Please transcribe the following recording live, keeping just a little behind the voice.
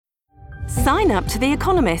Sign up to The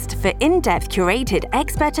Economist for in-depth curated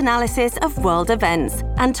expert analysis of world events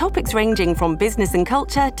and topics ranging from business and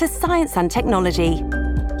culture to science and technology.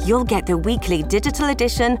 You'll get the weekly digital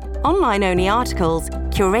edition, online-only articles,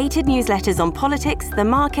 curated newsletters on politics, the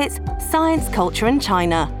markets, science, culture and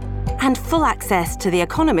China, and full access to The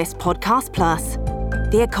Economist Podcast Plus.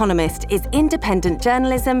 The Economist is independent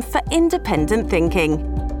journalism for independent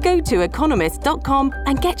thinking. Go to economist.com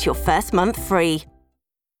and get your first month free.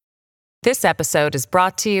 This episode is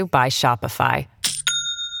brought to you by Shopify.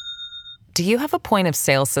 Do you have a point of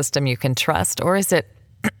sale system you can trust, or is it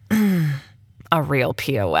a real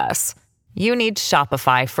POS? You need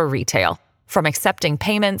Shopify for retail. From accepting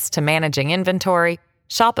payments to managing inventory,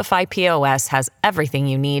 Shopify POS has everything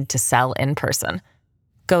you need to sell in person.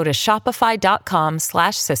 Go to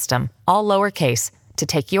shopify.com/system, all lowercase, to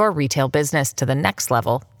take your retail business to the next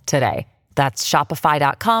level today. That's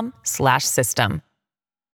shopify.com/system.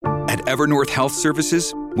 At Evernorth Health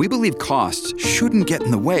Services, we believe costs shouldn't get in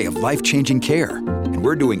the way of life-changing care, and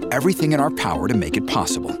we're doing everything in our power to make it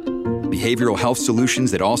possible. Behavioral health solutions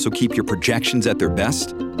that also keep your projections at their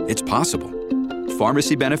best? It's possible.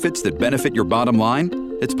 Pharmacy benefits that benefit your bottom line?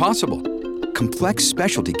 It's possible. Complex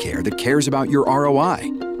specialty care that cares about your ROI?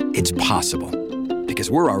 It's possible. Because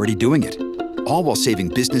we're already doing it. All while saving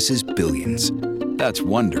businesses billions. That's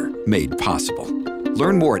Wonder made possible.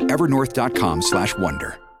 Learn more at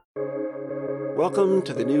evernorth.com/wonder. Welcome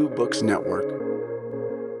to the New Books Network.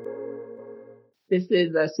 This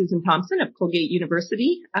is Susan Thompson of Colgate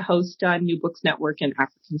University, a host on New Books Network and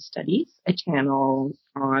African Studies, a channel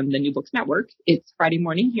on the New Books Network. It's Friday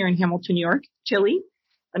morning here in Hamilton, New York, chilly.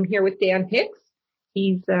 I'm here with Dan Hicks.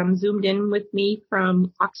 He's zoomed in with me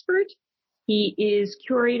from Oxford. He is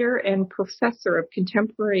curator and professor of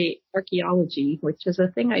contemporary archaeology, which is a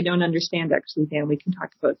thing I don't understand, actually, Dan. We can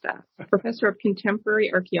talk about that. A professor of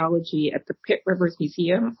contemporary archaeology at the Pitt Rivers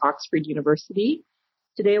Museum, Oxford University.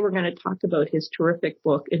 Today, we're going to talk about his terrific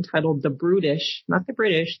book entitled The Brutish, not the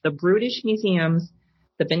British, The Brutish Museums,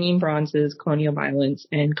 the Benin Bronzes, Colonial Violence,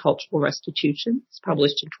 and Cultural Restitution. It's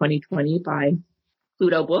published in 2020 by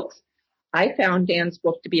Pluto Books. I found Dan's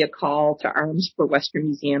book to be a call to arms for Western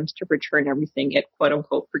museums to return everything it quote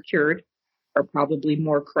unquote procured, or probably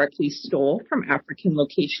more correctly stole from African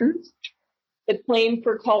locations. The claim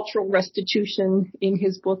for cultural restitution in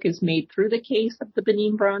his book is made through the case of the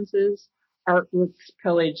Benin Bronzes, artworks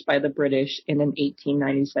pillaged by the British in an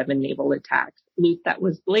 1897 naval attack, loot that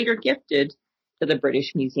was later gifted to the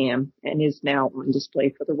British Museum and is now on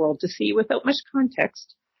display for the world to see without much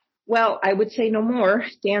context. Well, I would say no more.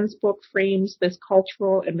 Dan's book frames this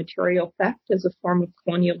cultural and material theft as a form of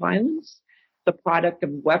colonial violence, the product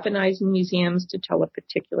of weaponizing museums to tell a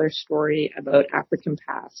particular story about African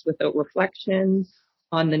past without reflection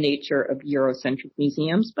on the nature of Eurocentric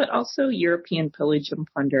museums, but also European pillage and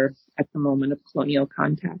plunder at the moment of colonial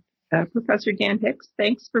contact. Professor Dan Hicks,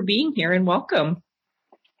 thanks for being here and welcome.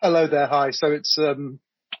 Hello there. Hi. So it's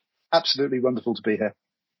absolutely wonderful to be here.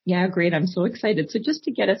 Yeah, great. I'm so excited. So just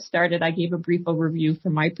to get us started, I gave a brief overview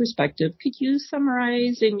from my perspective. Could you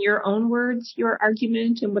summarize in your own words your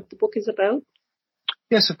argument and what the book is about?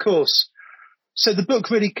 Yes, of course. So the book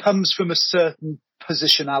really comes from a certain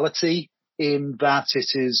positionality in that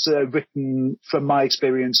it is written from my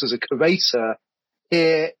experience as a curator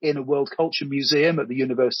here in a World Culture Museum at the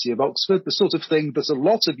University of Oxford, the sort of thing that a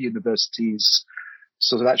lot of universities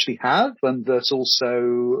sort of actually have, and that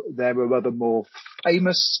also there are other more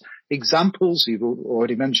famous examples. You've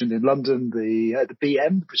already mentioned in London the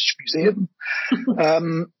BM, the British Museum.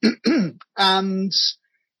 And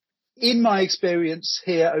in my experience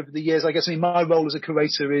here over the years, I guess, my role as a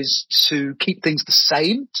curator is to keep things the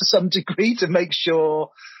same to some degree, to make sure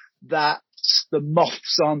that the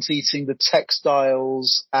moths aren't eating the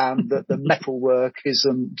textiles and that the metalwork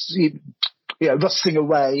isn't rusting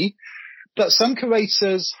away. But some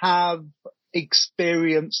curators have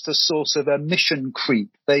experienced a sort of a mission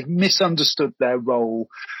creep. They've misunderstood their role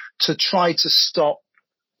to try to stop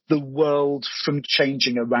the world from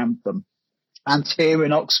changing around them. And here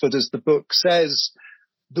in Oxford, as the book says,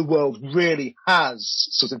 the world really has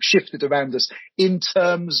sort of shifted around us in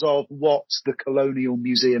terms of what the Colonial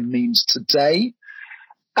Museum means today.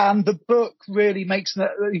 And the book really makes,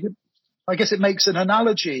 it makes an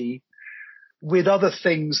analogy with other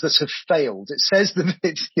things that have failed. It says that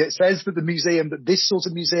that this sort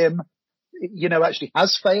of museum, actually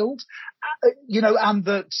has failed, and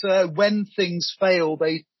that when things fail,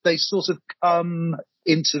 they sort of come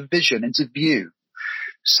into view.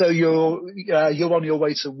 So you're on your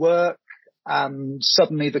way to work, and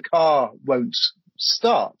suddenly the car won't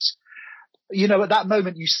start. you know, at that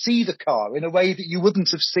moment you see the car in a way that you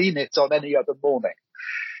wouldn't have seen it on any other morning.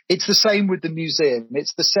 It's the same with the museum.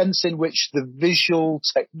 It's the sense in which the visual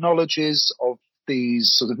technologies of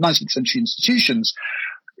these sort of 19th century institutions,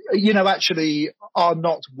 you know, actually are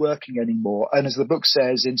not working anymore. And as the book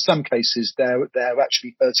says, in some cases, they're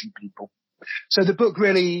actually hurting people. So the book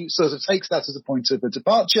really sort of takes that as a point of a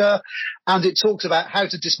departure, and it talks about how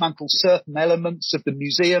to dismantle certain elements of the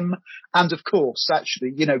museum. And of course,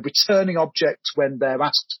 actually, you know, returning objects when they're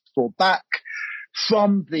asked for back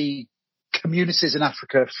from the communities in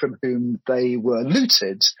Africa from whom they were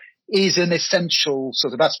looted is an essential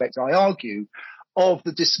sort of aspect, I argue, of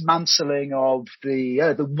the dismantling of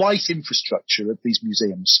the white infrastructure of these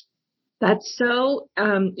museums. That's so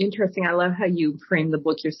interesting. I love how you frame the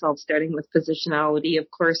book yourself, starting with positionality. Of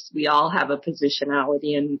course, we all have a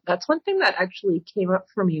positionality, and that's one thing that actually came up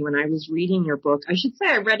for me when I was reading your book. I should say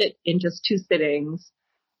I read it in just 2 sittings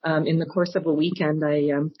in the course of a weekend. I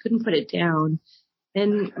couldn't put it down.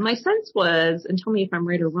 And my sense was, and tell me if I'm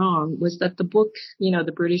right or wrong, was that the book, you know,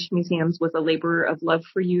 The British Museums, was a labor of love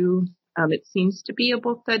for you. It seems to be a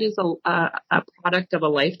book that is a product of a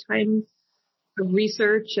lifetime of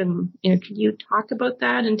research. And, you know, can you talk about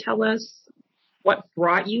that and tell us what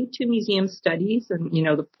brought you to museum studies and, you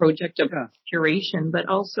know, the project of curation, but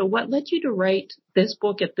also what led you to write this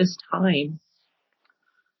book at this time?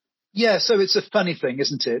 Yeah, so it's a funny thing,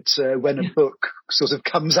 isn't it, when a book sort of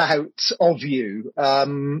comes out of you. I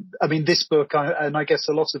mean, this book, and I guess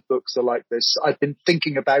a lot of books are like this, I've been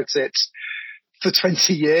thinking about it for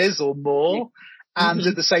 20 years or more, and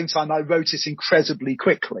at the same time, I wrote it incredibly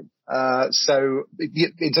quickly. So in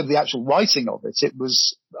terms of the actual writing of it, it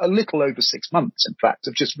was a little over 6 months, in fact,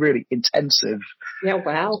 of just really intensive sort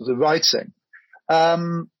of writing.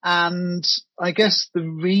 And I guess the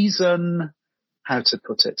reason... how to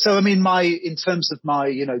put it. So, I mean, in terms of my,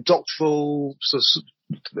 you know, doctoral sort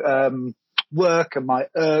of, work and my,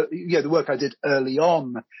 the work I did early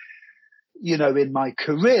on, you know, in my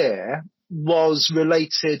career was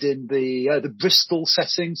related in the Bristol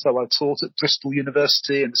setting. So I taught at Bristol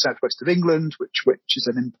University in the southwest of England, which is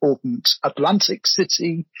an important Atlantic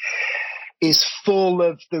city, is full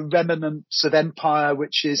of the remnants of empire,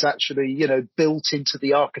 which is actually, you know, built into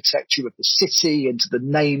the architecture of the city, into the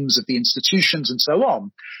names of the institutions and so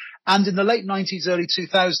on. And in the late 90s, early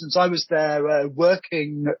 2000s, I was there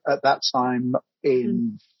working at that time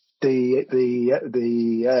in in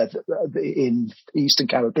the Eastern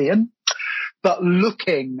Caribbean, but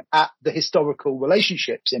looking at the historical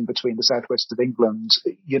relationships in between the southwest of England,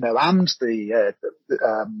 you know, and the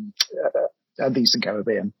Eastern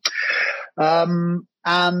Caribbean.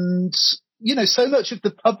 And, you know, so much of the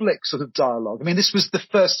public sort of dialogue. I mean, this was the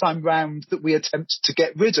first time round that we attempted to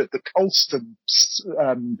get rid of the Colston,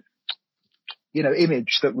 you know,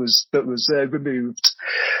 image that was removed,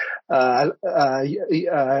 you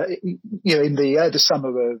know, in the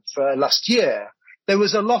summer of last year. There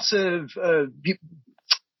was a lot of,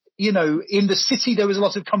 you know, in the city, there was a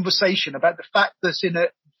lot of conversation about the fact that in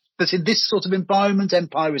this sort of environment,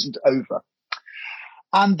 empire isn't over.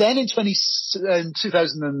 And then in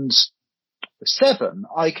 2007,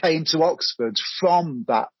 I came to Oxford from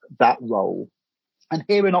that role. And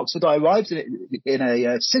here in Oxford, I arrived in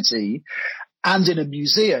a city and in a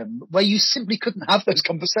museum where you simply couldn't have those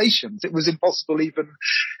conversations. It was impossible even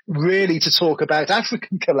really to talk about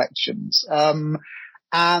African collections.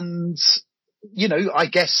 And, you know, I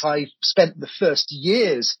guess I spent the first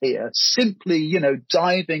years here simply, you know,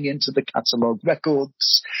 diving into the catalogue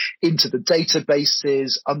records, into the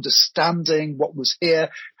databases, understanding what was here,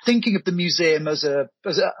 thinking of the museum as a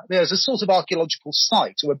sort of archaeological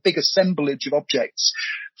site or a big assemblage of objects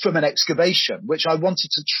from an excavation, which I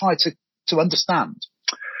wanted to try to understand.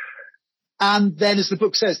 And then, as the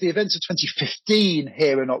book says, the events of 2015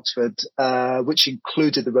 here in Oxford, which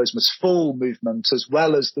included the Rosemas Fall movement, as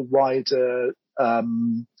well as the wider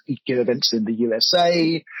events in the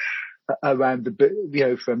USA around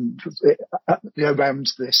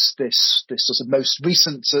around this sort of most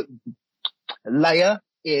recent layer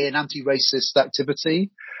in anti-racist activity,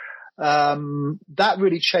 that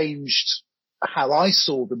really changed how I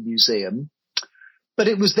saw the museum. But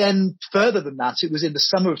it was then further than that. It was in the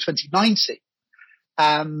summer of 2019.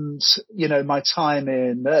 And, you know, my time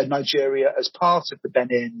in Nigeria as part of the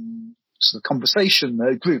Benin sort of conversation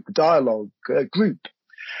group, dialogue group,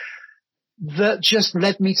 that just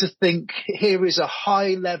led me to think here is a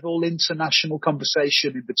high-level international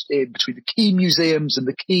conversation in between the key museums and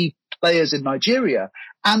the key players in Nigeria.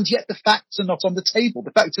 And yet the facts are not on the table.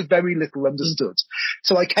 The facts are very little understood.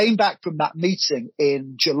 So I came back from that meeting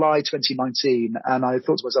in July 2019, and I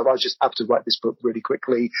thought to myself, I just have to write this book really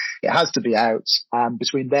quickly. It has to be out. And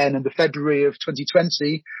between then and the February of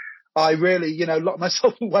 2020, I really, locked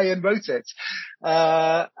myself away and wrote it.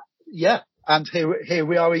 And here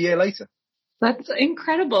we are a year later. That's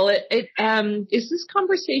incredible. Is this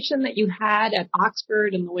conversation that you had at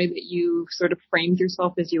Oxford and the way that you sort of framed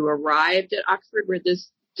yourself as you arrived at Oxford, where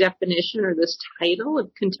this definition or this title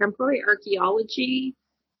of contemporary archaeology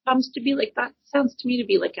comes to be like, that sounds to me to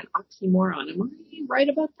be like an oxymoron. Am I right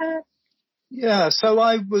about that? Yeah, so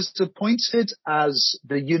I was appointed as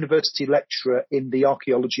the university lecturer in the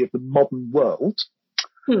archaeology of the modern world.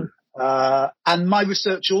 And my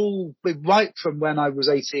research all right from when I was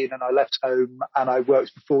 18 and I left home and I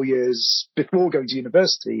worked for 4 years before going to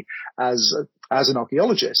university as an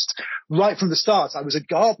archaeologist. Right from the start, I was a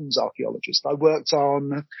gardens archaeologist. I worked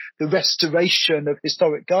on the restoration of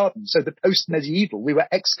historic gardens. So the post-medieval, we were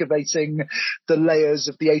excavating the layers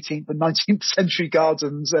of the 18th and 19th century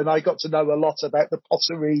gardens, and I got to know a lot about the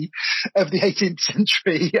pottery of the 18th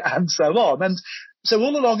century and so on. And so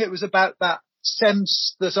all along it was about that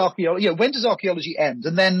sense that archaeology, when does archaeology end?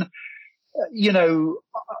 And then,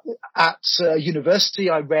 at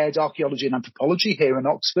university, I read archaeology and anthropology here in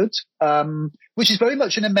Oxford, which is very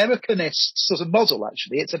much an Americanist sort of model,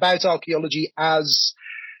 actually. It's about archaeology as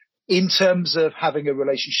in terms of having a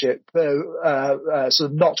relationship, sort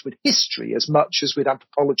of not with history as much as with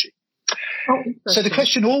anthropology. So the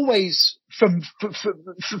question always for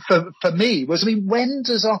me was, when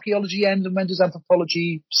does archaeology end and when does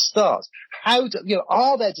anthropology start?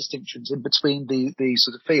 Are there distinctions in between the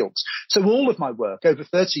sort of fields? So all of my work over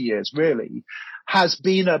 30 years really has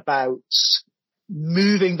been about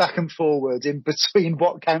moving back and forward in between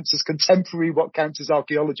what counts as contemporary, what counts as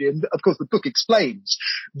archaeology. And of course the book explains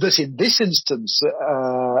that in this instance,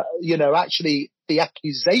 actually the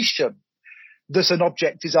accusation that an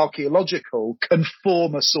object is archaeological can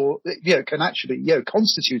form a sort, can actually,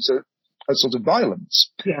 constitute a sort of violence.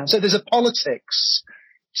 Yeah. So there's a politics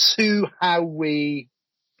to how we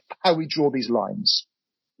draw these lines.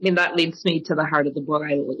 That leads me to the heart of the book.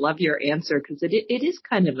 I love your answer because it is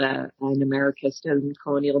kind of an Americanist and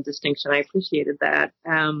colonial distinction. I appreciated that.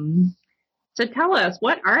 So tell us,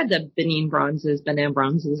 what are the Benin bronzes,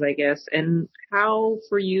 I guess, and how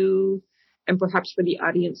for you, and perhaps for the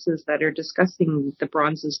audiences that are discussing the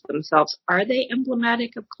bronzes themselves, are they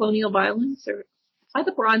emblematic of colonial violence, or are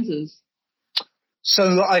the bronzes?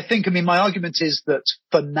 So I think, my argument is that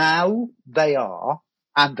for now they are,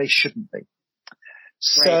 and they shouldn't be.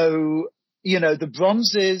 So, the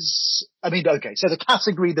bronzes, so the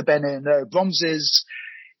category, the Benin bronzes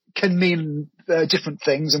can mean different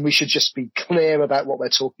things, and we should just be clear about what we're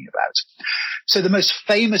talking about. So the most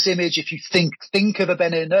famous image, if you think of a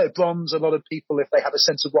Benin bronze, a lot of people, if they have a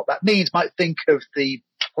sense of what that means, might think of the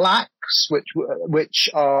plaques, which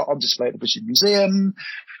are on display at the British Museum.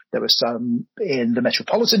 There were some in the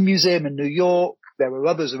Metropolitan Museum in New York. There were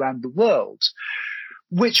others around the world,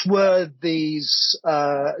 which were these, they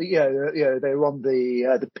were on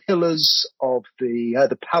the pillars of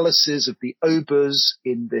the palaces of the obers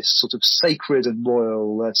in this sort of sacred and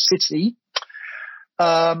royal city.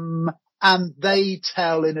 And they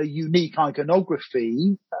tell in a unique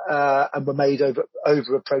iconography, and were made over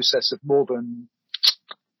a process of more than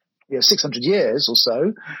 600 years or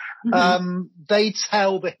so. Mm-hmm. They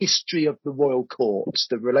tell the history of the royal court,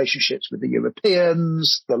 the relationships with the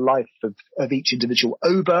Europeans, the life of each individual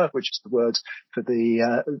ober, which is the word for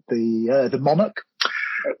the monarch,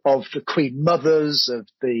 of the queen mothers, of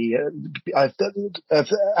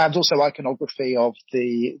and also iconography of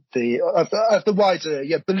the wider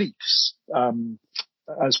beliefs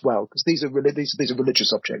as well, because these are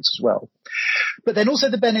religious objects as well. But then also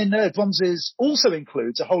the Benin bronzes also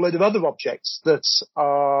includes a whole load of other objects that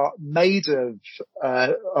are made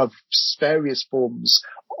of various forms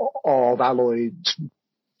of alloyed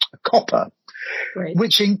copper. Right.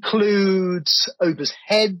 Which includes obers'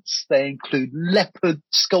 heads, they include leopard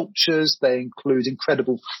sculptures, they include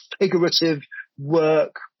incredible figurative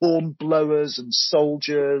work, horn blowers and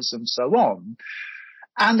soldiers and so on.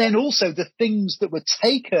 And then also the things that were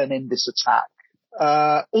taken in this attack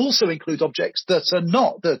also include objects that are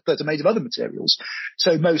made of other materials.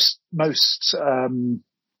 So most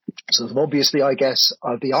sort of obviously, I guess,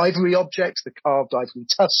 are the ivory objects, the carved ivory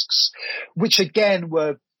tusks, which again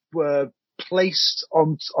were placed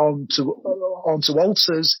onto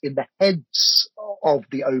altars in the heads of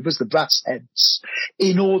the obers, the brass heads,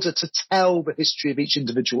 in order to tell the history of each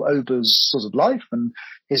individual ober's sort of life and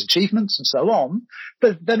his achievements and so on.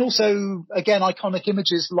 But then also, again, iconic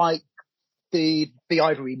images like the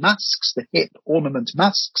ivory masks, the hip ornament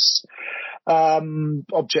masks,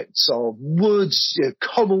 objects of wood,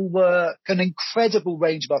 coral work, an incredible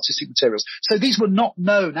range of artistic materials. So these were not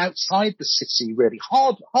known outside the city, really,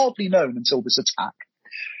 hardly known until this attack,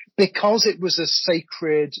 because it was a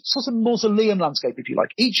sacred sort of mausoleum landscape, if you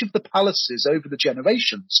like. Each of the palaces over the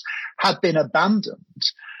generations had been abandoned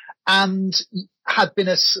and had been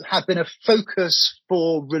a focus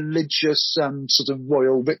for religious and sort of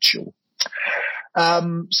royal ritual.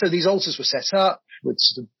 So these altars were set up with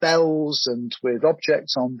sort of bells and with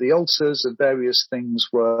objects on the altars, and various things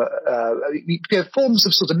were forms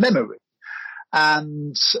of sort of memory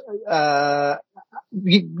and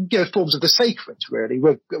forms of the sacred, really,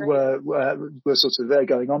 were sort of there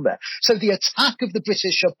going on there. So the attack of the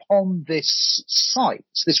British upon this site,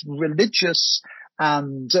 this religious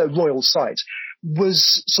and royal site,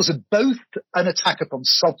 was sort of both an attack upon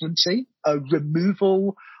sovereignty, a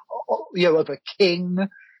removal of a king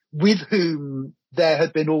with whom there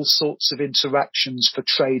had been all sorts of interactions for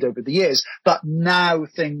trade over the years, but now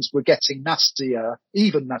things were getting nastier,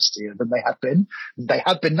 even nastier than they had been. They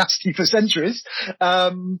had been nasty for centuries,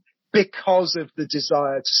 because of the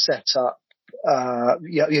desire to set up, up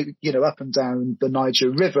and down the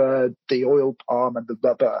Niger River, the oil palm and the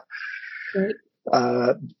rubber,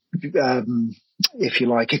 if you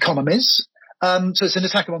like, economies. So it's an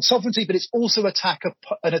attack upon sovereignty, but it's also an attack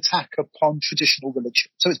upon traditional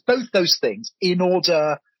religion. So it's both those things in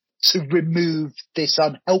order to remove this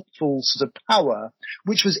unhelpful sort of power,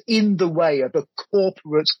 which was in the way of a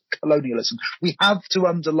corporate colonialism. We have to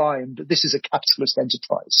underline that this is a capitalist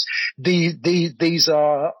enterprise. These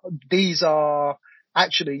are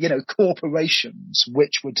actually, corporations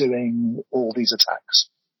which were doing all these attacks.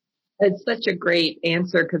 It's such a great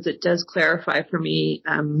answer because it does clarify for me,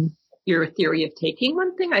 your theory of taking.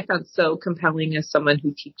 One thing I found so compelling as someone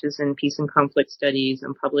who teaches in peace and conflict studies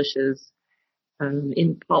and publishes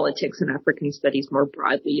in politics and African studies more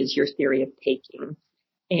broadly is your theory of taking.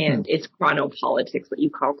 And it's chronopolitics, what you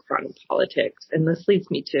call chronopolitics. And this leads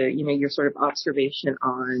me to, your sort of observation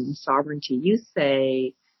on sovereignty. You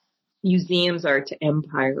say museums are to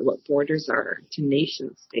empire what borders are to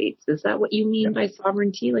nation states. Is that what you mean by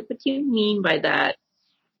sovereignty? Like, what do you mean by that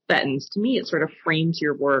sentence? To me, it sort of frames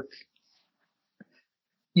your work.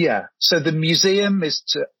 Yeah. So the museum is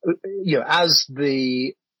to, as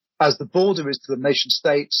the border is to the nation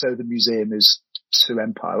state, so the museum is to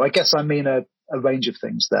empire. I guess I mean a range of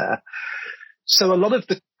things there. So a lot of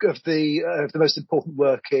the most important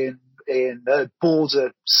work in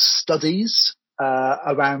border studies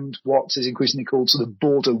around what is increasingly called sort of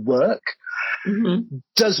border work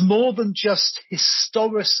does more than just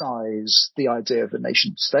historicize the idea of the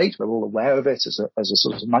nation state. We're all aware of it as a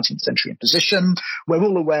sort of 19th century imposition. We're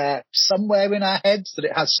all aware somewhere in our heads that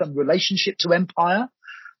it has some relationship to empire.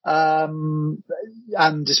 And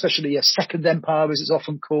especially a second empire, as it's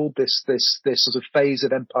often called, this sort of phase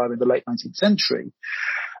of empire in the late 19th century.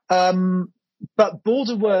 But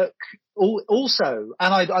border work also,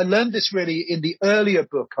 and I learned this really in the earlier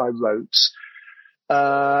book I wrote,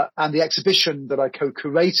 and the exhibition that I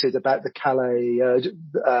co-curated about the Calais,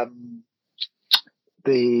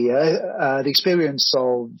 the experience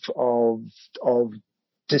of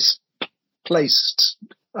displaced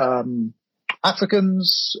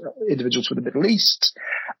Africans, individuals from the Middle East,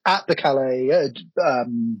 at the Calais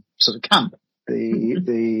sort of camp.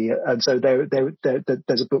 And so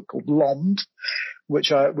there's a book called L'Onde,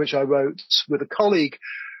 which I wrote with a colleague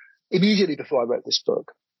immediately before I wrote this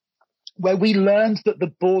book, where we learned that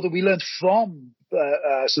we learned from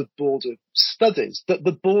sort of border studies that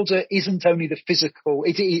the border isn't only the physical,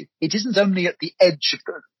 it isn't only at the edge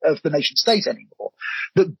of the nation state anymore.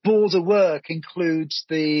 That border work includes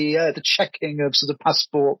the checking of sort of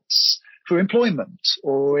passports for employment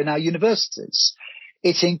or in our universities.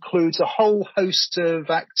 It includes a whole host of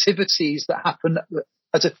activities that happen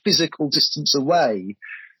at a physical distance away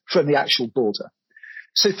from the actual border.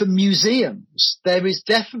 So for museums, there is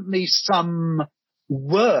definitely some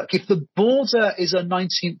work. If the border is a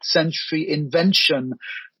 19th century invention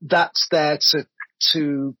that's there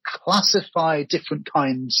to classify different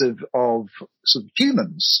kinds of sort of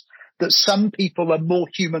humans, that some people are more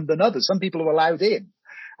human than others, some people are allowed in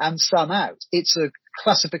and some out. It's a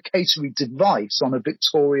classificatory device on a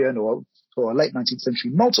Victorian or a late 19th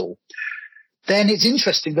century model. Then it's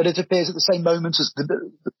interesting that it appears at the same moment as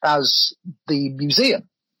the museum.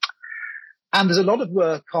 And there's a lot of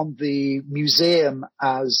work on the museum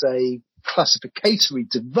as a classificatory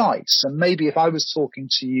device. And maybe if I was talking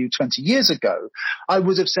to you 20 years ago, I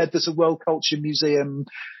would have said that a world culture museum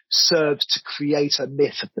served to create a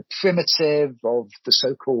myth of the primitive, of the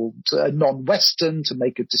so-called non-Western, to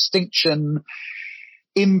make a distinction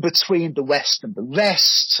in between the West and the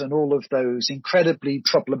rest, and all of those incredibly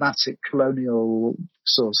problematic colonial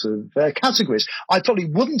sort of categories. I probably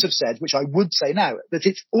wouldn't have said, which I would say now, that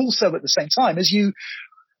it's also at the same time, as you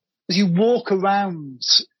walk around,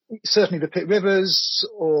 certainly the Pitt Rivers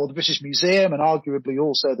or the British Museum, and arguably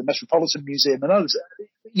also the Metropolitan Museum and others,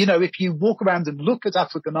 you know, if you walk around and look at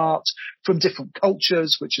African art from different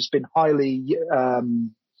cultures, which has been highly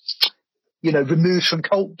removed from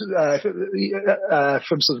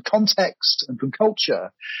from sort of context and from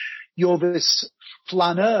culture, you're this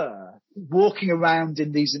flaneur walking around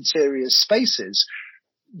in these interior spaces.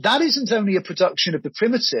 That isn't only a production of the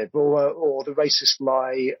primitive or the racist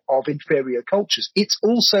lie of inferior cultures. It's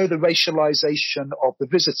also the racialization of the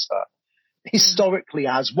visitor, historically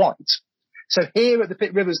as white. So here at the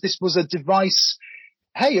Pitt Rivers, this was a device.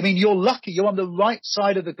 Hey, I mean, you're lucky. You're on the right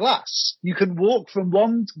side of the glass. You can walk from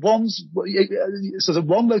one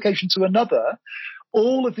location to another.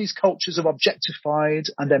 All of these cultures are objectified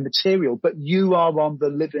and they're material, but you are on the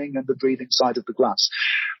living and the breathing side of the glass.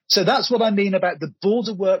 So that's what I mean about the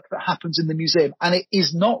border work that happens in the museum. And it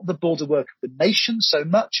is not the border work of the nation so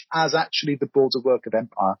much as actually the border work of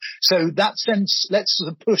empire. So that sense, let's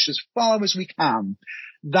sort of push as far as we can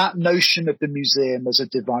that notion of the museum as a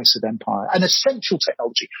device of empire, an essential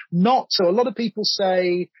technology. So a lot of people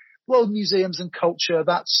say, well, museums and culture,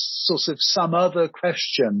 that's sort of some other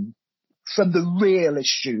question from the real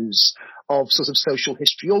issues of sort of social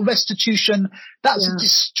history, or restitution. That's a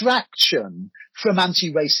distraction from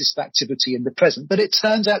anti-racist activity in the present. But it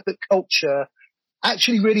turns out that culture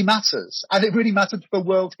actually really matters, and it really mattered for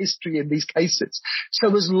world history in these cases.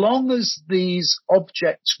 So as long as these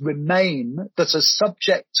objects remain that are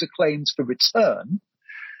subject to claims for return,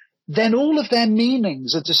 then all of their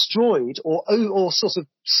meanings are destroyed or sort of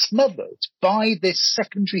smothered by this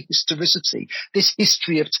secondary historicity, this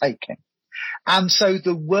history of taking. And so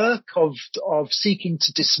the work of seeking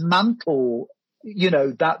to dismantle,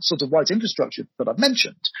 that sort of white infrastructure that I've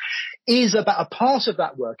mentioned is about a part of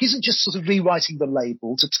that work isn't just sort of rewriting the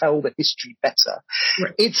label to tell the history better.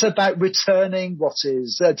 Right. It's about returning what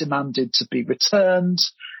is demanded to be returned.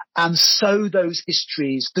 And so those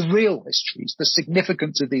histories, the real histories, the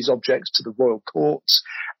significance of these objects to the royal courts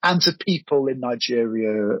and to people in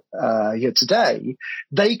Nigeria here today,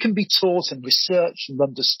 they can be taught and researched and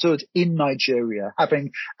understood in Nigeria,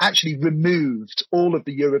 having actually removed all of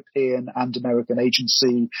the European and American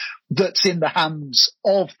agency that's in the hands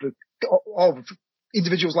of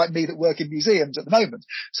individuals like me that work in museums at the moment.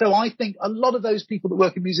 So I think a lot of those people that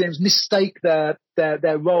work in museums mistake their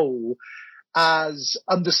role as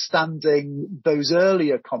understanding those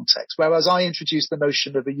earlier contexts, whereas I introduced the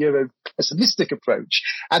notion of a Euro-pessimistic approach.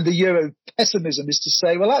 And the Euro-pessimism is to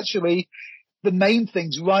say, well, actually, the main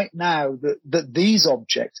things right now that these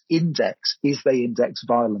objects index is they index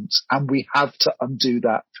violence. And we have to undo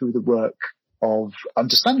that through the work of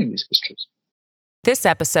understanding these histories. This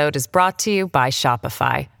episode is brought to you by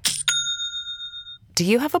Shopify. Do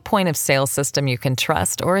you have a point of sale system you can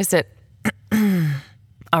trust, or is it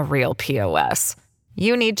a real POS?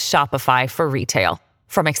 You need Shopify for retail.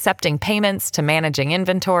 From accepting payments to managing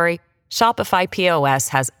inventory, Shopify POS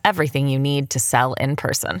has everything you need to sell in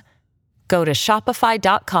person. Go to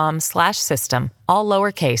shopify.com/system, all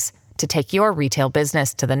lowercase, to take your retail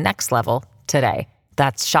business to the next level today.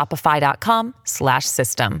 That's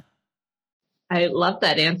shopify.com/system. I love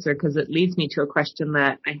that answer because it leads me to a question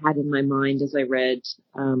that I had in my mind as I read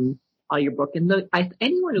all your book. And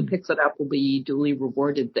anyone who picks it up will be duly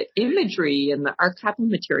rewarded. The imagery and the archival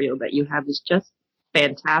material that you have is just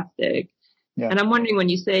fantastic. Yeah. And I'm wondering, when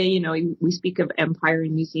you say, we speak of empire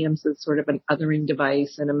in museums as sort of an othering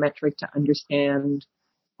device and a metric to understand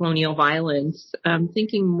colonial violence,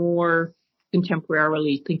 thinking more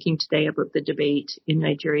contemporarily, thinking today about the debate in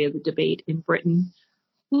Nigeria, the debate in Britain,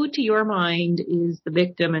 who to your mind is the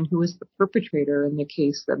victim and who is the perpetrator in the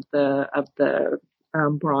case of the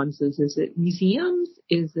bronzes? Is it museums?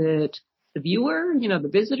 Is it the viewer, the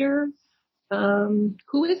visitor?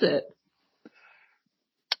 Who is it?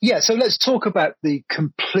 Yeah, so let's talk about the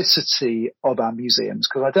complicity of our museums,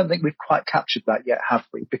 because I don't think we've quite captured that yet, have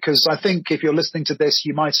we? Because I think if you're listening to this,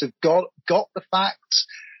 you might have got the fact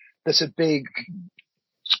that a big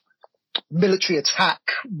military attack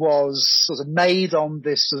was sort of made on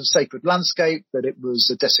this sort of sacred landscape, that it was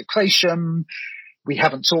a desecration. We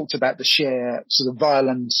haven't talked about the sheer sort of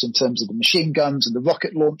violence in terms of the machine guns and the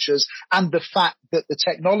rocket launchers, and the fact that the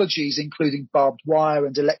technologies, including barbed wire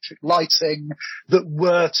and electric lighting, that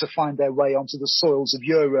were to find their way onto the soils of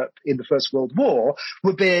Europe in the First World War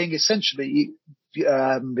were being essentially,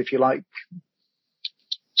 if you like,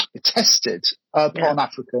 tested upon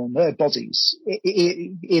African bodies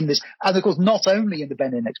in this. And of course, not only in the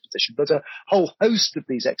Benin expedition, but a whole host of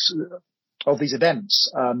these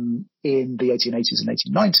events in the 1880s and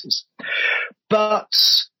 1890s. But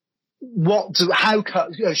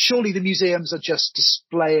surely the museums are just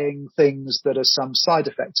displaying things that are some side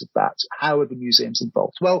effect of that. How are the museums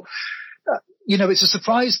involved? Well, it's a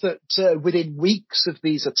surprise that within weeks of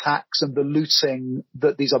these attacks and the looting,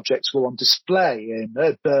 that these objects were on display in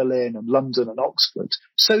Berlin and London and Oxford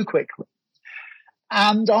so quickly.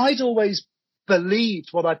 And I'd always believed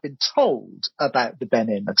what I'd been told about the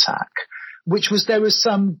Benin attack, which was there was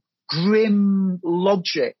some grim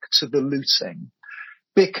logic to the looting,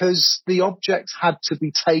 because the objects had to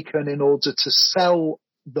be taken in order to sell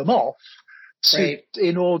them off,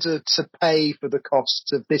 in order to pay for the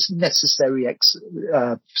costs of this necessary attack.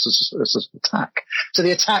 So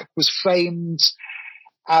the attack was framed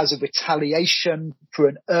as a retaliation for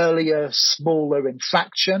an earlier, smaller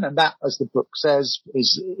infraction, and that, as the book says,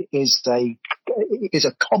 is a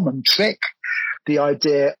common trick. The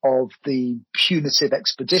idea of the punitive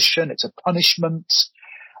expedition, it's a punishment.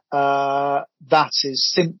 That is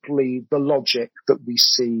simply the logic that we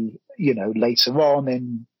see, later on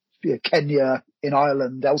in Kenya, in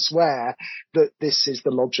Ireland, elsewhere, that this is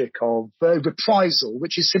the logic of reprisal,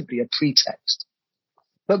 which is simply a pretext.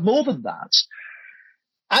 But more than that,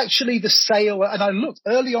 actually the sale, and I looked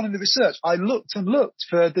early on in the research, I looked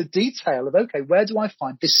for the detail of, okay, where do I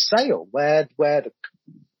find this sale? Where the,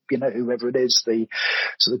 whoever it is, the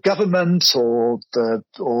sort of government or the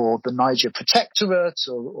Niger Protectorate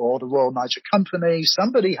or the Royal Niger Company,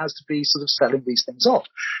 somebody has to be sort of selling these things off.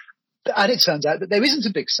 And it turns out that there isn't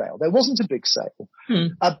a big sale. There wasn't a big sale.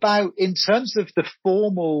 In terms of the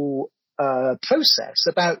formal process,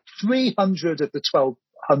 about 300 of the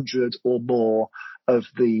 1,200 or more of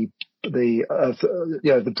the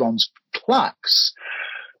bronze plaques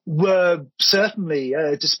were certainly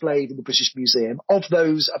displayed in the British Museum. Of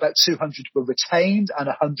those, about 200 were retained and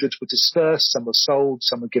 100 were dispersed. Some were sold,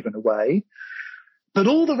 some were given away. But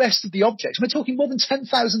all the rest of the objects, we're talking more than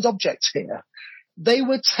 10,000 objects here, they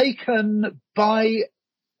were taken by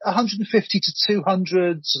 150 to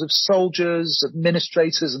 200 sort of soldiers,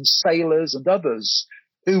 administrators and sailors and others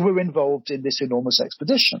who were involved in this enormous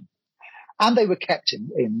expedition. And they were kept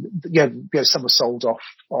some were sold off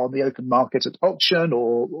on the open market at auction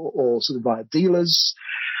or sort of via dealers.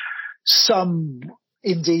 Some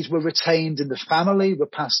indeed were retained in the family, were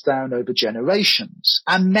passed down over generations,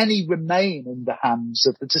 and many remain in the hands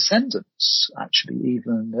of the descendants, actually,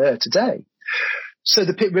 even today. So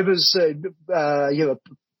the Pitt Rivers,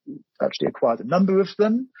 actually acquired a number of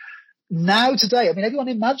them. Now today, I mean, everyone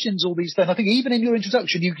imagines all these things. I think even in your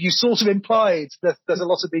introduction, you sort of implied that there's a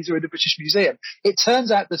lot of these are in the British Museum. It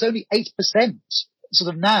turns out there's only 8%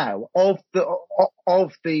 sort of now of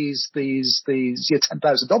these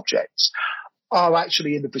 10,000 objects are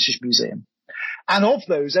actually in the British Museum. And of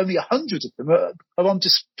those, only 100 of them are on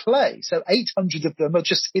display. So 800 of them are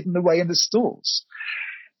just hidden away in the stores.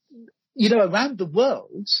 Around the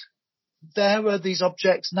world, there are these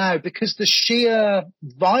objects now because the sheer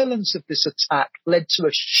violence of this attack led to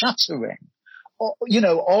a shattering,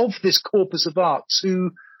 of this corpus of art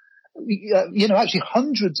to, actually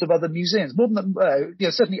hundreds of other museums, more than,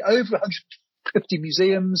 certainly over 150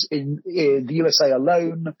 museums in the USA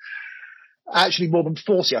alone. Actually, more than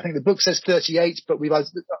 40. I think the book says 38, but we've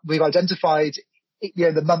identified,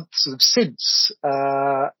 the months sort of since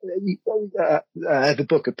the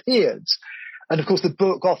book appeared. And of course, the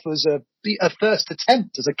book offers a first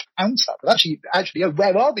attempt as a counter. But actually,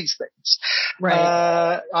 where are these things?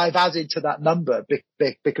 Right. I've added to that number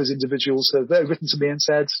because individuals have written to me and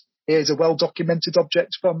said, "Here's a well-documented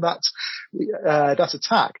object from that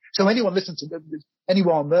attack." So anyone listening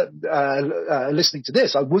to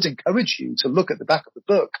this, I would encourage you to look at the back of the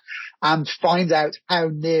book and find out how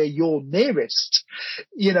near your nearest,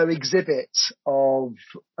 exhibit of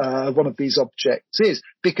one of these objects is,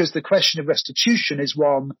 because the question of restitution is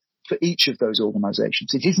one for each of those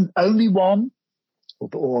organizations. It isn't only one,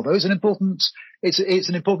 although it's an important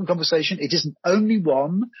conversation. It isn't only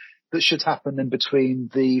one that should happen in between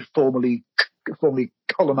the formerly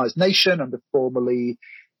colonized nation and the formerly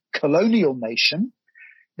colonial nation.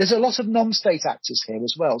 There's a lot of non-state actors here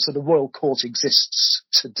as well. So the Royal Court exists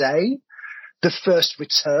today. the first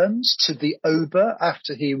returns to the Ober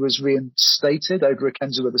after he was reinstated, Ober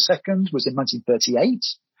Akenzuo II, was in 1938.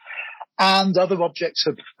 And other objects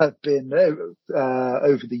have been,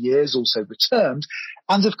 over the years, also returned.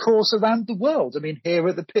 And, of course, around the world. I mean, here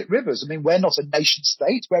at the Pitt Rivers, I mean, we're not a nation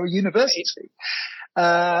state, we're a university.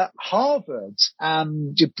 Harvard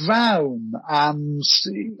and Brown and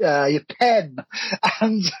Penn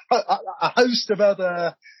and a host of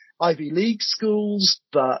other Ivy League schools,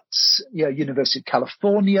 but University of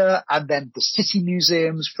California, and then the city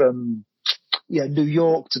museums from New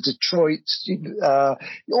York to Detroit,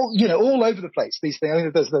 all over the place. These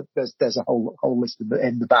things. There's a whole list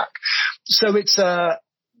in the back. So it's a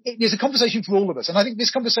conversation for all of us, and I think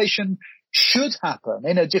this conversation should happen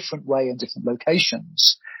in a different way in different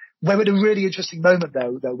locations. We're at a really interesting moment,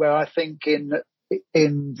 though, where I think in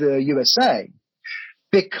the USA,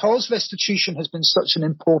 because restitution has been such an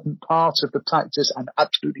important part of the practice, and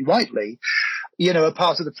absolutely rightly, a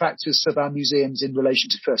part of the practice of our museums in relation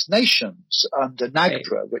to First Nations under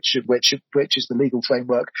NAGPRA, which is the legal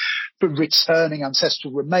framework for returning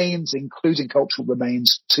ancestral remains, including cultural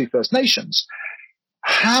remains, to First Nations.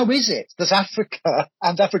 How is it that Africa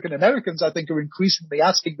and African Americans, I think, are increasingly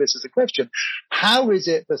asking this as a question? How is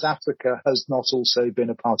it that Africa has not also been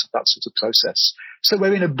a part of that sort of process? So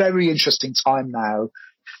we're in a very interesting time now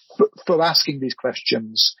for asking these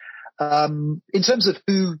questions. In terms of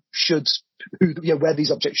where these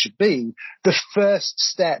objects should be, the first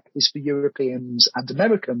step is for Europeans and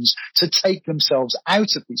Americans to take themselves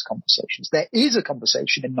out of these conversations. There is a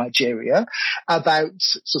conversation in Nigeria about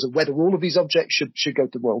sort of whether all of these objects should go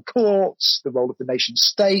to royal courts, the role of the nation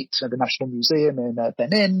state, the National Museum in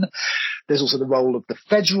Benin. There's also the role of the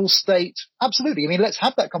federal state. Absolutely. I mean, let's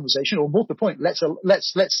have that conversation, or more to the point, let's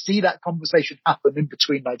see that conversation happen in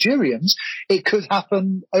between Nigerians. It could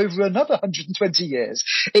happen over another 120 years.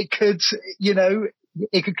 It could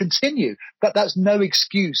continue, but that's no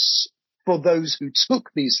excuse for those who took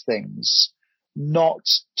these things not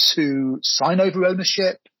to sign over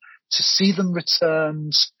ownership, to see them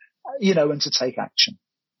returned, and to take action.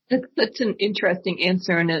 That's an interesting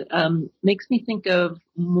answer, and it makes me think of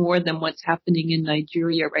more than what's happening in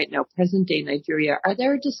Nigeria right now, present-day Nigeria. Are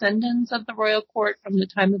there descendants of the royal court from the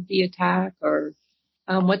time of the attack, or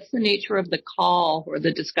what's the nature of the call or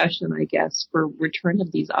the discussion, I guess, for return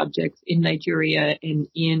of these objects in Nigeria and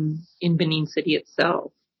in Benin City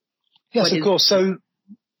itself? Yes, of course. So,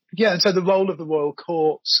 and so the role of the royal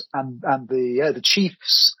court and the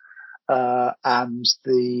chiefs and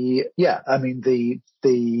the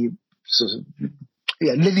sort of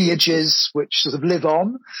lineages which sort of live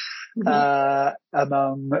on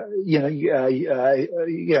among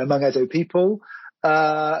among Edo people.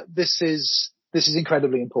 This is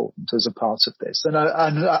incredibly important as a part of this, and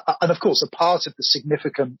of course, a part of the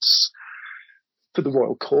significance for the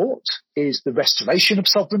royal court is the restoration of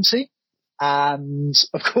sovereignty. And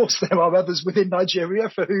of course, there are others within Nigeria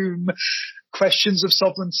for whom questions of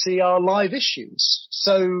sovereignty are live issues.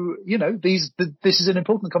 So, this is an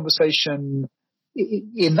important conversation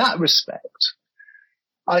in that respect.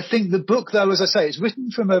 I think the book, though, as I say, is written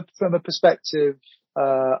from a perspective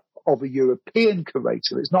of a European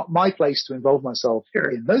curator. It's not my place to involve myself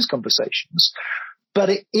in those conversations, but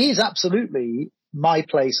it is absolutely my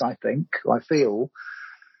place, I feel,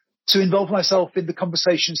 to involve myself in the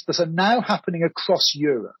conversations that are now happening across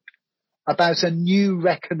Europe about a new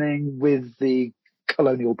reckoning with the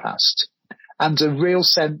colonial past and a real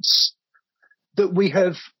sense that we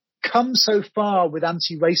have come so far with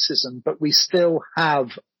anti-racism, but we still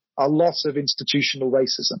have a lot of institutional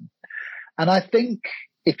racism. And I think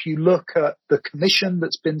if you look at the commission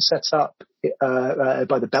that's been set up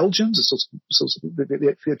by the Belgians, a sort of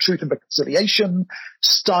the Truth and Reconciliation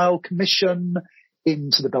style commission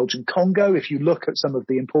into the Belgian Congo, if you look at some of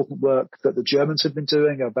the important work that the Germans have been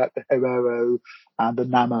doing about the Herero and the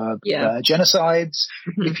Nama genocides,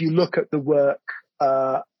 if you look at the work,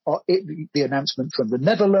 the announcement from the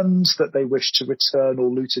Netherlands that they wish to return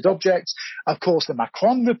all looted objects, of course the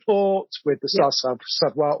Macron report with the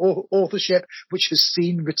Savoir authorship, which has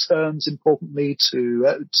seen returns importantly to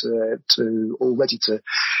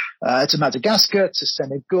Madagascar, to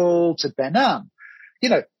Senegal, to Benin.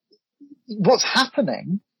 What's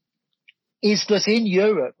happening is that in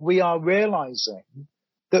Europe, we are realizing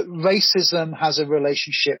that racism has a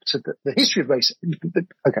relationship to the history of racism.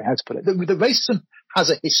 Okay, how to put it? The racism has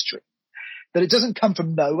a history, that it doesn't come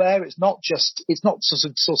from nowhere. It's not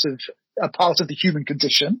sort of a part of the human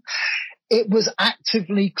condition. It was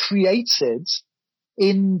actively created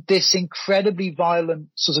in this incredibly violent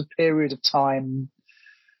sort of period of time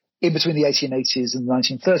in between the 1880s and the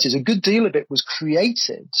 1930s. A good deal of it was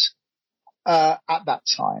created at that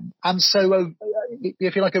time. And so,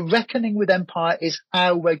 if you like, a reckoning with empire is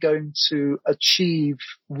how we're going to achieve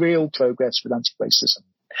real progress with anti-racism.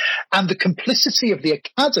 And the complicity of the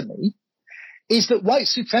academy is that white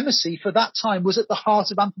supremacy for that time was at the heart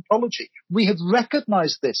of anthropology. We have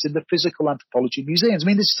recognized this in the physical anthropology museums. I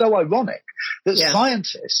mean, it's so ironic that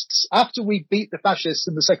scientists, after we beat the fascists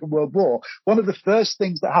in the Second World War, one of the first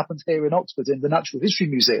things that happened here in Oxford in the Natural History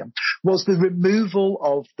Museum was the removal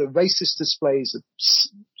of the racist displays of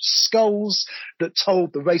skulls that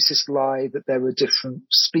told the racist lie that there were different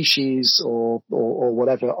species or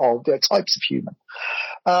whatever of types of human.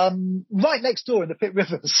 Right next door in the Pitt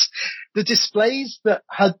Rivers, the displays that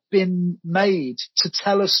had been made to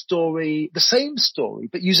tell a story, the same story,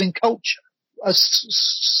 but using culture, a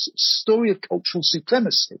story of cultural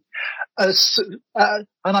supremacy, an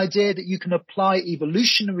idea that you can apply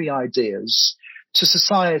evolutionary ideas to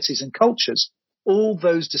societies and cultures. All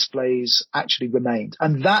those displays actually remained.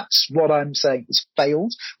 And that's what I'm saying has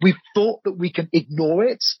failed. We've thought that we can ignore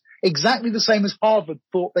it. Exactly the same as Harvard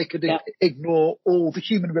thought they could ignore all the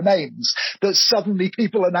human remains that suddenly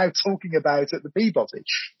people are now talking about at the Peabody.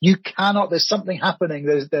 You cannot, there's something happening.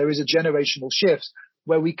 There is a generational shift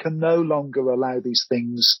where we can no longer allow these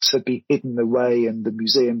things to be hidden away in the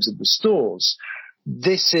museums and the stores.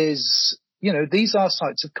 This is, these are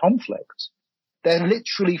sites of conflict. They're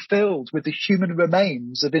literally filled with the human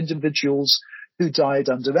remains of individuals who died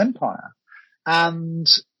under empire. And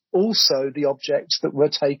also the objects that were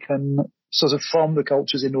taken sort of from the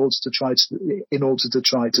cultures in order to try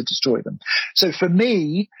to destroy them. So for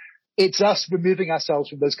me, it's us removing ourselves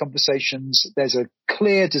from those conversations. There's a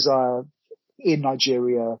clear desire in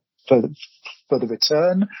Nigeria for the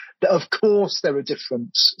return. Of course, there are different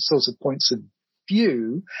sorts of points of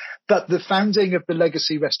view, but the founding of the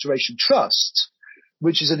Legacy Restoration Trust,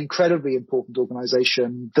 which is an incredibly important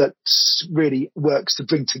organization that really works to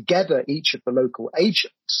bring together each of the local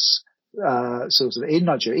agents, sort of in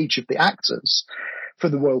Nigeria, each of the actors,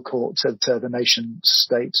 from the royal court to the nation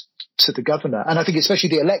state to the governor. And I think especially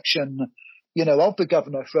the election, of the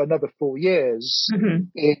governor for another 4 years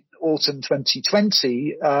in autumn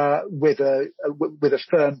 2020, with a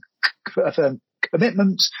firm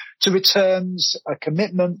commitment to returns, a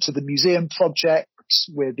commitment to the museum project,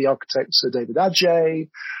 with the architect Sir David Adjaye.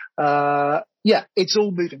 It's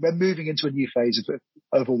all moving. We're moving into a new phase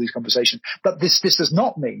of all these conversations. But this does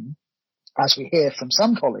not mean, as we hear from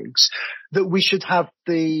some colleagues, that we should have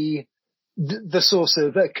the sort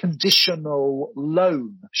of a conditional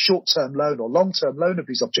loan, short-term loan or long-term loan of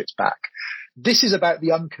these objects back. This is about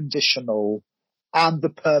the unconditional and the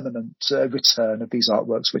permanent return of these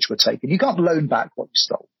artworks which were taken. You can't loan back what you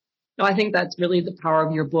stole. No, I think that's really the power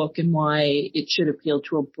of your book and why it should appeal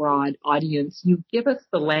to a broad audience. You give us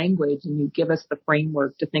the language and you give us the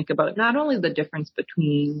framework to think about not only the difference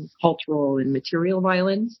between cultural and material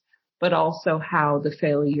violence, but also how the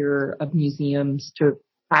failure of museums to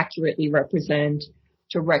accurately represent,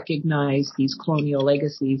 to recognize these colonial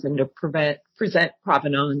legacies and to present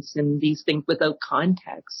provenance and these things without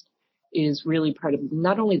context is really part of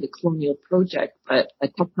not only the colonial project, but a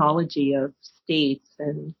technology of states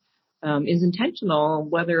and is intentional,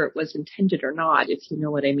 whether it was intended or not, if you know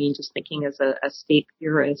what I mean, just thinking as a state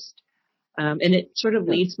theorist. And it sort of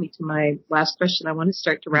leads me to my last question. I want to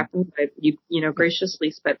start to wrap up. You graciously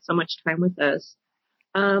spent so much time with us.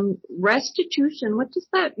 Restitution, what does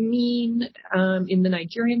that mean in the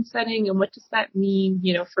Nigerian setting? And what does that mean,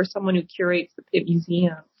 for someone who curates the Pitt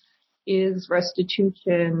Museum? Is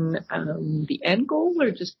restitution the end goal or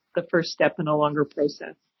just the first step in a longer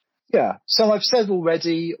process? Yeah. So I've said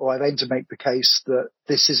already, or I've aimed to make the case that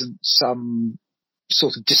this isn't some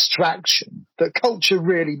sort of distraction, that culture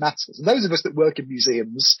really matters. And those of us that work in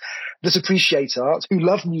museums, that appreciate art, who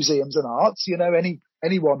love museums and arts,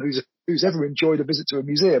 anyone who's ever enjoyed a visit to a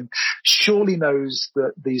museum surely knows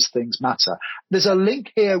that these things matter. There's a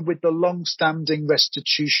link here with the long-standing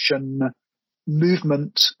restitution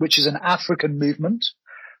movement, which is an African movement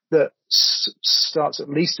that starts at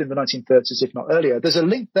least in the 1930s, if not earlier. There's a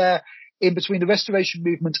link there in between the Restoration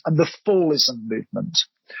movement and the Fallism movement.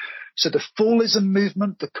 So the Fallism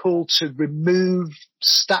movement, the call to remove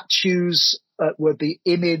statues were the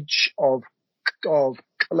image of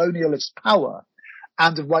colonialist power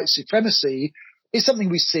and of white supremacy, is something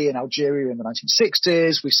we see in Algeria in the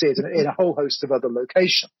 1960s. We see it in a whole host of other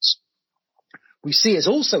locations. We see it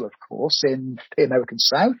also, of course, in the American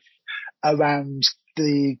South around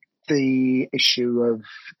the issue of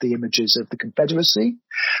the images of the Confederacy.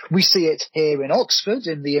 We see it here in Oxford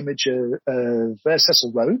in the image of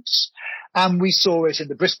Cecil Rhodes. And we saw it in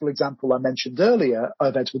the Bristol example I mentioned earlier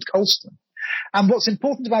of Edward Colston. And what's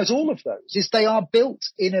important about all of those is they are built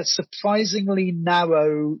in a surprisingly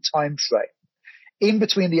narrow time frame in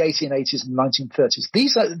between the 1880s and 1930s.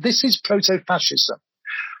 This is proto-fascism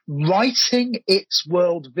writing its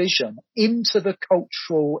world vision into the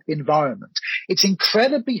cultural environment. It's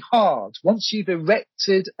incredibly hard, once you've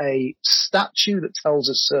erected a statue that tells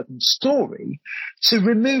a certain story, to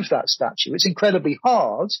remove that statue. It's incredibly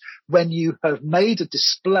hard when you have made a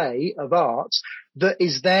display of art that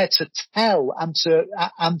is there to tell and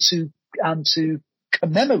to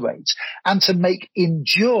commemorate and to make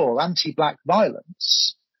endure anti-black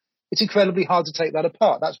violence. It's incredibly hard to take that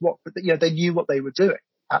apart. That's what, they knew what they were doing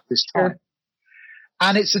at this time.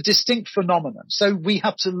 And it's a distinct phenomenon. So we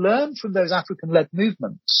have to learn from those African-led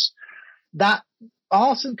movements that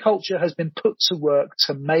art and culture has been put to work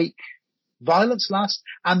to make violence last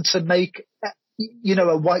and to make, a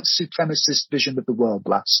white supremacist vision of the world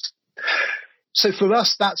last. So for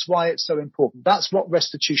us, that's why it's so important. That's what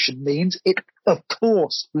restitution means. It, of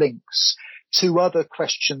course, links to other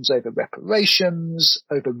questions over reparations,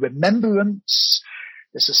 over remembrance.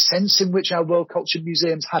 There's a sense in which our world culture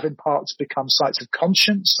museums have in part become sites of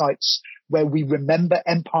conscience, sites where we remember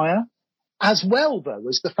empire, as well, though,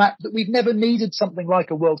 as the fact that we've never needed something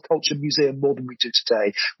like a world culture museum more than we do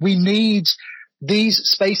today. We need these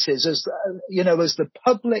spaces as the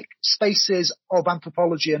public spaces of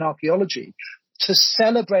anthropology and archaeology to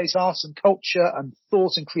celebrate art and culture and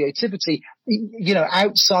thought and creativity,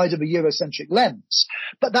 outside of a Eurocentric lens.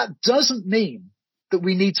 But that doesn't mean that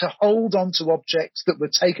we need to hold on to objects that were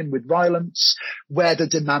taken with violence where the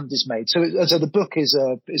demand is made. So the book is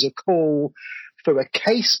a call for a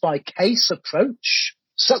case-by-case approach,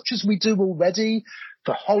 such as we do already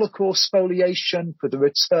for Holocaust spoliation, for the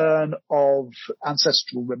return of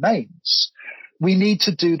ancestral remains. We need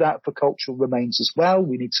to do that for cultural remains as well.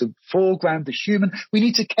 We need to foreground the human. We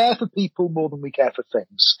need to care for people more than we care for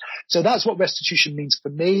things. So that's what restitution means for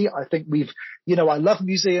me. I think I love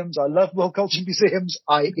museums. I love world culture museums.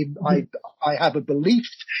 I have a belief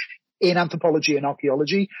in anthropology and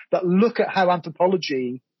archaeology, but look at how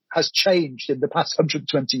anthropology has changed in the past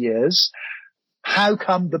 120 years. How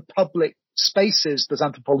come the public spaces that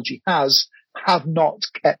anthropology has have not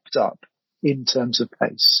kept up in terms of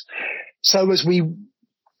pace? So as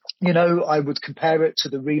I would compare it to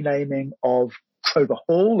the renaming of Kroger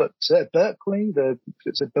Hall at Berkeley.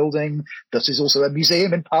 It's a building that is also a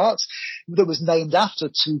museum in part that was named after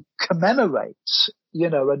to commemorate, a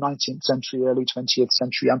 19th century, early 20th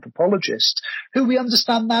century anthropologist who we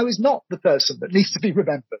understand now is not the person that needs to be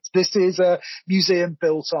remembered. This is a museum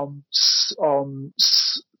built on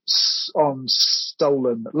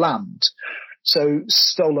stolen land. So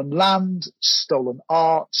stolen land, stolen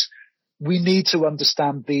art. We need to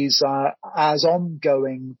understand these as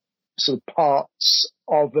ongoing sort of parts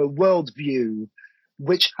of a worldview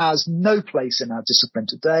which has no place in our discipline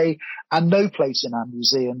today and no place in our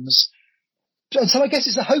museums. And so I guess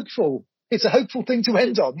it's a hopeful thing to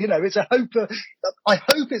end on. I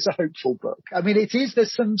hope it's a hopeful book. I mean, it is.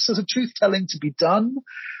 There's some sort of truth telling to be done.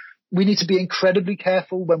 We need to be incredibly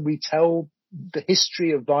careful when we tell the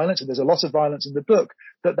history of violence, and there's a lot of violence in the book,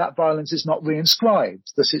 that violence is not reinscribed,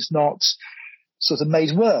 that it's not sort of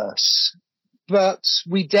made worse. But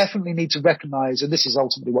we definitely need to recognize, and this is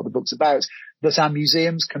ultimately what the book's about, that our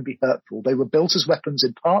museums can be hurtful. They were built as weapons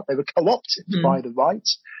in part. They were co-opted by the right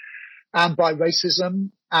and by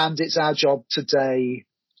racism. And it's our job today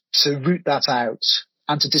to root that out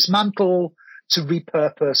and to dismantle, to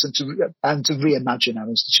repurpose and to reimagine our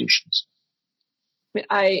institutions.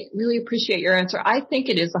 I really appreciate your answer. I think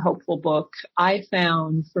it is a hopeful book. I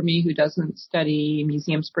found, for me, who doesn't study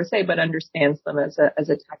museums per se, but understands them as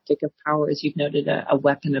a tactic of power, as you've noted, a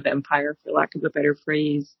weapon of empire, for lack of a better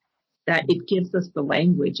phrase, that it gives us the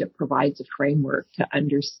language. It provides a framework to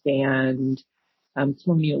understand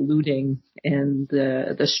colonial looting and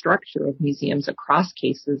the structure of museums across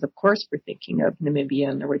cases. Of course, we're thinking of Namibia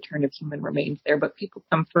and the return of human remains there, but people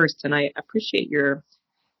come first. And I appreciate your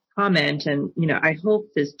comment. And, I hope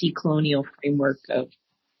this decolonial framework of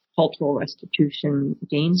cultural restitution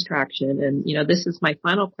gains traction. And, this is my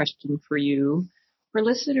final question for you. For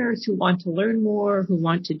listeners who want to learn more, who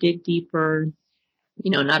want to dig deeper,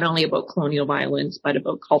 not only about colonial violence, but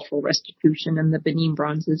about cultural restitution and the Benin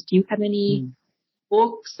bronzes, do you have any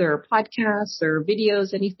books or podcasts or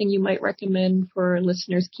videos, anything you might recommend for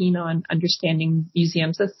listeners keen on understanding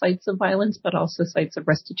museums as sites of violence, but also sites of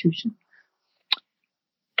restitution?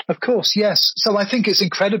 Of course, yes. So I think it's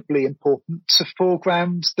incredibly important to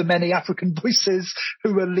foreground the many African voices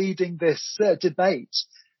who are leading this debate.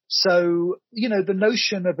 So, the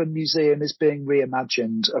notion of a museum is being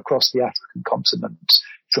reimagined across the African continent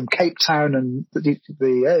Cape Town and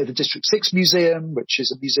the District 6 Museum, which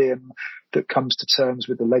is a museum that comes to terms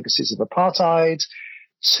with the legacies of apartheid,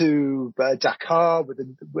 to Dakar with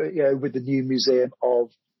the new Museum of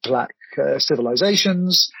Black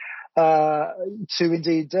Civilizations, to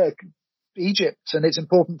indeed Egypt. And it's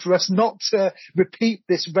important for us not to repeat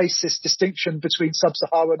this racist distinction between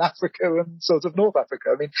sub-Saharan Africa and sort of North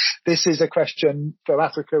Africa. I mean, this is a question for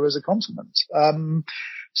Africa as a continent.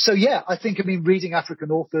 So yeah, I think, reading African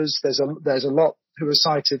authors, there's a lot who are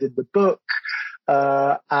cited in the book,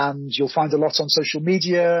 and you'll find a lot on social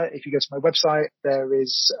media. If you go to my website, there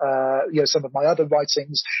is, some of my other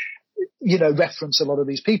writings, reference a lot of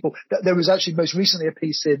these people. There was actually most recently a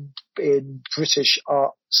piece in British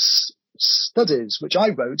Arts Studies, which I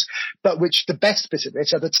wrote, but which the best bit of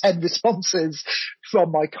it are the 10 responses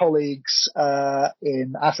from my colleagues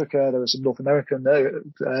in Africa. There were some North American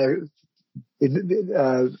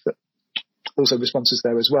also responses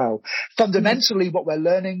there as well. Fundamentally, what we're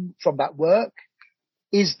learning from that work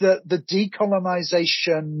is that the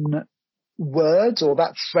decolonization word or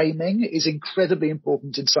that framing is incredibly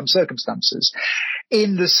important in some circumstances,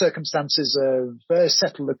 in the circumstances of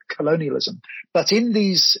settler colonialism. But in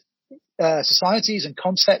these societies and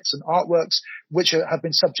contexts and artworks which have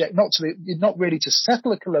been subject not really to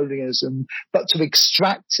settler colonialism, but to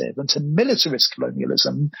extractive and to militarist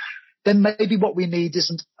colonialism, then maybe what we need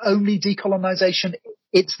isn't only decolonization,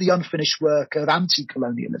 it's the unfinished work of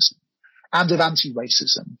anti-colonialism and of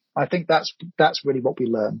anti-racism. I think that's really what we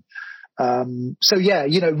learn. So yeah,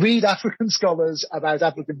 read African scholars about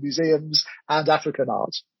African museums and African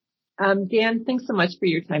art. Dan, thanks so much for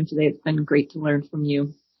your time today. It's been great to learn from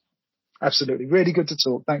you. Absolutely. Really good to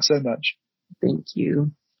talk. Thanks so much. Thank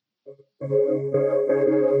you.